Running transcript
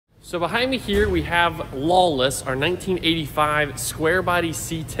So behind me here we have Lawless, our 1985 Squarebody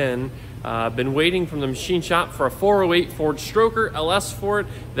C10. Been waiting from the machine shop for a 408 Ford Stroker LS for it,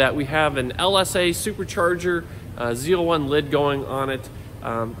 that we have an LSA supercharger Z01 lid going on it.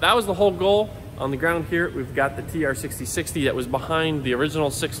 That was the whole goal. On the ground here, we've got the TR6060 that was behind the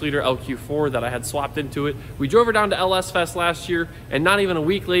original 6-liter LQ4 that I had swapped into it. We drove her down to LS Fest last year, and not even a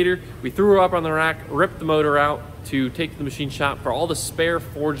week later, we threw her up on the rack, ripped the motor out to take to the machine shop for all the spare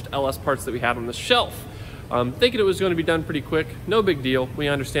forged LS parts that we had on the shelf. Thinking it was going to be done pretty quick. No big deal. We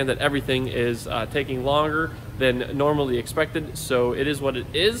understand that everything is taking longer than normally expected, so it is what it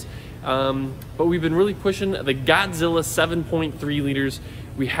is. But we've been really pushing the GODZILLA 7.3 liters.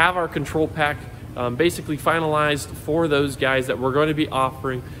 We have our control pack basically finalized for those guys that we're going to be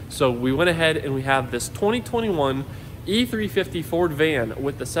offering. So we went ahead and we have this 2021 E350 Ford van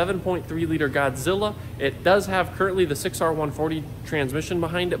with the 7.3 liter GODZILLA. It does have currently the 6R140 transmission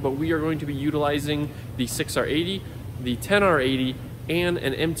behind it, but we are going to be utilizing the 6R80, the 10R80, and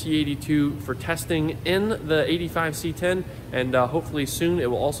an MT82 for testing in the 85 C10, and hopefully soon it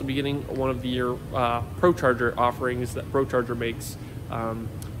will also be getting one of the ProCharger offerings that ProCharger makes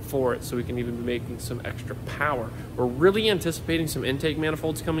for it, so we can even be making some extra power. We're really anticipating some intake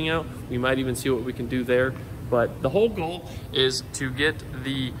manifolds coming out. We might even see what we can do there, but the whole goal is to get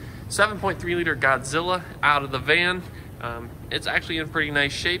the 7.3 liter GODZILLA out of the van. It's actually in pretty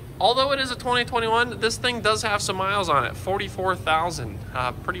nice shape. Although it is a 2021, this thing does have some miles on it, 44,000.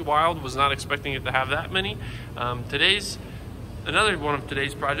 Pretty wild, was not expecting it to have that many. Another one of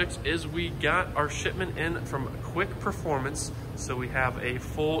today's projects is we got our shipment in from Quick Performance. So we have a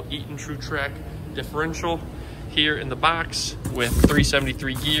full Eaton True Track differential here in the box with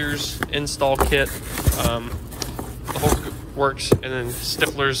 373 gears, install kit, the whole works, and then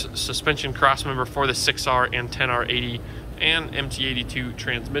Stifler's suspension crossmember for the 6R and 10R80 and MT82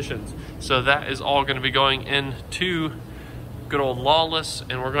 transmissions. So that is all going to be going into good old Lawless,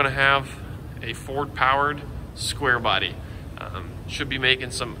 and we're going to have a Ford powered Squarebody. Should be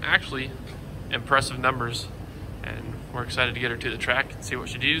making some actually impressive numbers, and we're excited to get her to the track and see what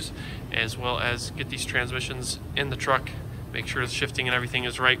she does, as well as get these transmissions in the truck, make sure the shifting and everything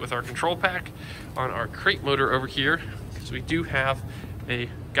is right with our control pack on our crate motor over here, because we do have a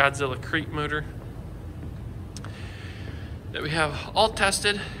GODZILLA crate motor that we have all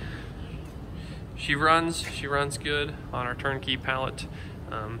tested. She runs good on our turnkey pallet.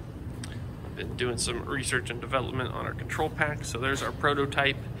 Been doing some research and development on our control pack, so there's our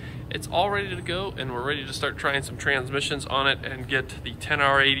prototype. It's all ready to go, and we're ready to start trying some transmissions on it and get the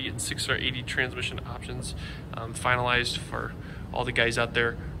 10R80 and 6R80 transmission options finalized for all the guys out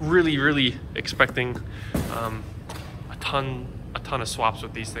there. Really expecting a ton of swaps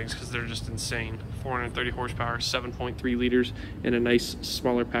with these things, because they're just insane. 430 horsepower, 7.3 liters, and a nice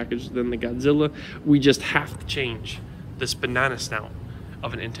smaller package than the GODZILLA. We just have to change this banana snout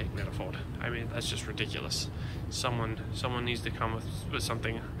of an intake manifold. I mean, that's just ridiculous. Someone needs to come with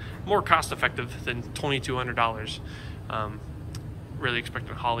something more cost effective than $2,200. Really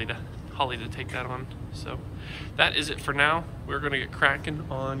expecting Holly to take that on. So that is it for now. We're gonna get cracking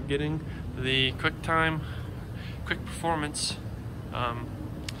on getting the Quick Performance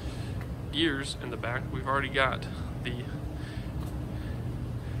gears in the back. We've already got the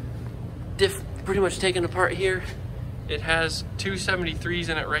diff pretty much taken apart here. It has 273s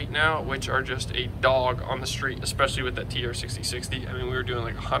in it right now, which are just a dog on the street, especially with that TR6060. I mean, we were doing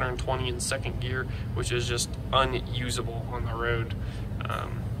like 120 in second gear, which is just unusable on the road.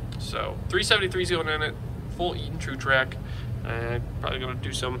 So 373s going in it, full Eaton True Track. Probably gonna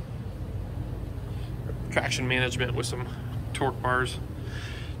do some traction management with some torque bars,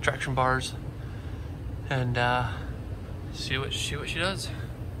 traction bars, and see what she does.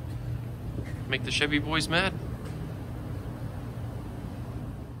 Make the Chevy boys mad.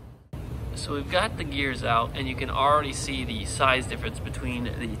 So we've got the gears out, and you can already see the size difference between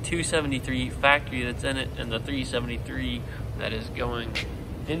the 273 factory that's in it and the 373 that is going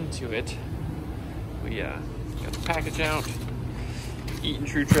into it. We got the package out, Eaton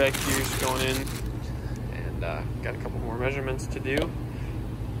True Track gears going in, and got a couple more measurements to do.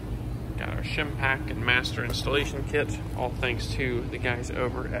 Got our shim pack and master installation kit, all thanks to the guys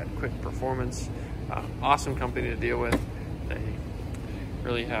over at Quick Performance. Awesome company to deal with. They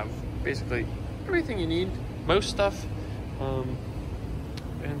really have basically everything you need, most stuff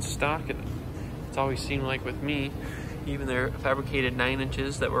in stock. It's always seemed like with me, even their fabricated 9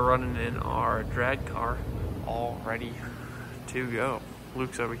 inches that we're running in our drag car, all ready to go.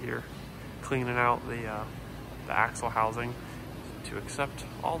 Luke's over here cleaning out the axle housing to accept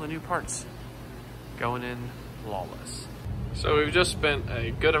all the new parts going in Lawless. So we've just spent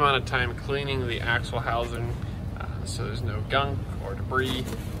a good amount of time cleaning the axle housing so there's no gunk or debris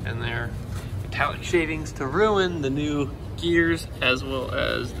in there. Metallic shavings to ruin the new gears as well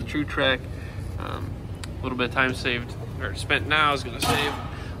as the true track. A little bit of time saved or spent now is going to save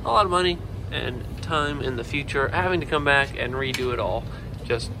a lot of money and time in the future, having to come back and redo it all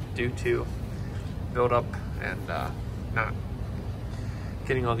just due to build up and not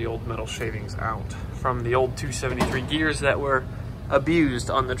getting all the old metal shavings out from the old 273 gears that were abused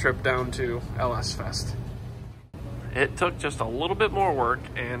on the trip down to LS Fest. It took just a little bit more work,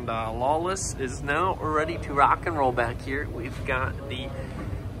 and Lawless is now ready to rock and roll back here. We've got the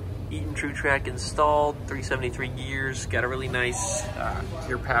Eaton True Track installed, 373 gears, got a really nice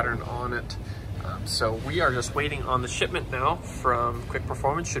gear pattern on it. So we are just waiting on the shipment now from Quick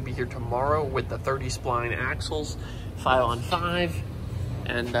Performance. Should be here tomorrow with the 30 spline axles, 5-on-5,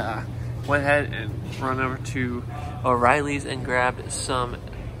 and went ahead and run over to O'Reilly's and grabbed some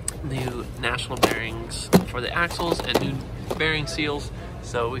new national bearings for the axles and new bearing seals,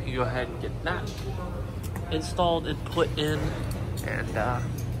 so we can go ahead and get that installed and put in and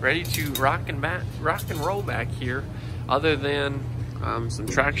ready to rock and roll back here, other than some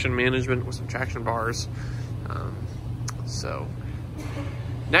traction management with some traction bars. So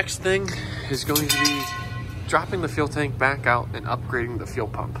next thing is going to be dropping the fuel tank back out and upgrading the fuel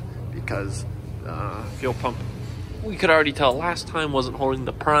pump, because fuel pump, we could already tell last time, wasn't holding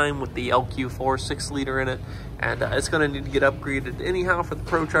the prime with the LQ4 6-liter in it, and it's going to need to get upgraded anyhow for the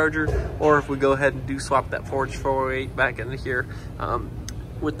Pro Charger, or if we go ahead and do swap that Forge 408 back into here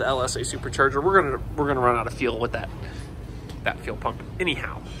with the LSA Supercharger, we're gonna run out of fuel with that fuel pump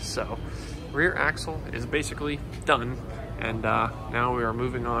anyhow. So rear axle is basically done, and now we are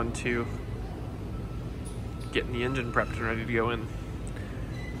moving on to getting the engine prepped and ready to go in.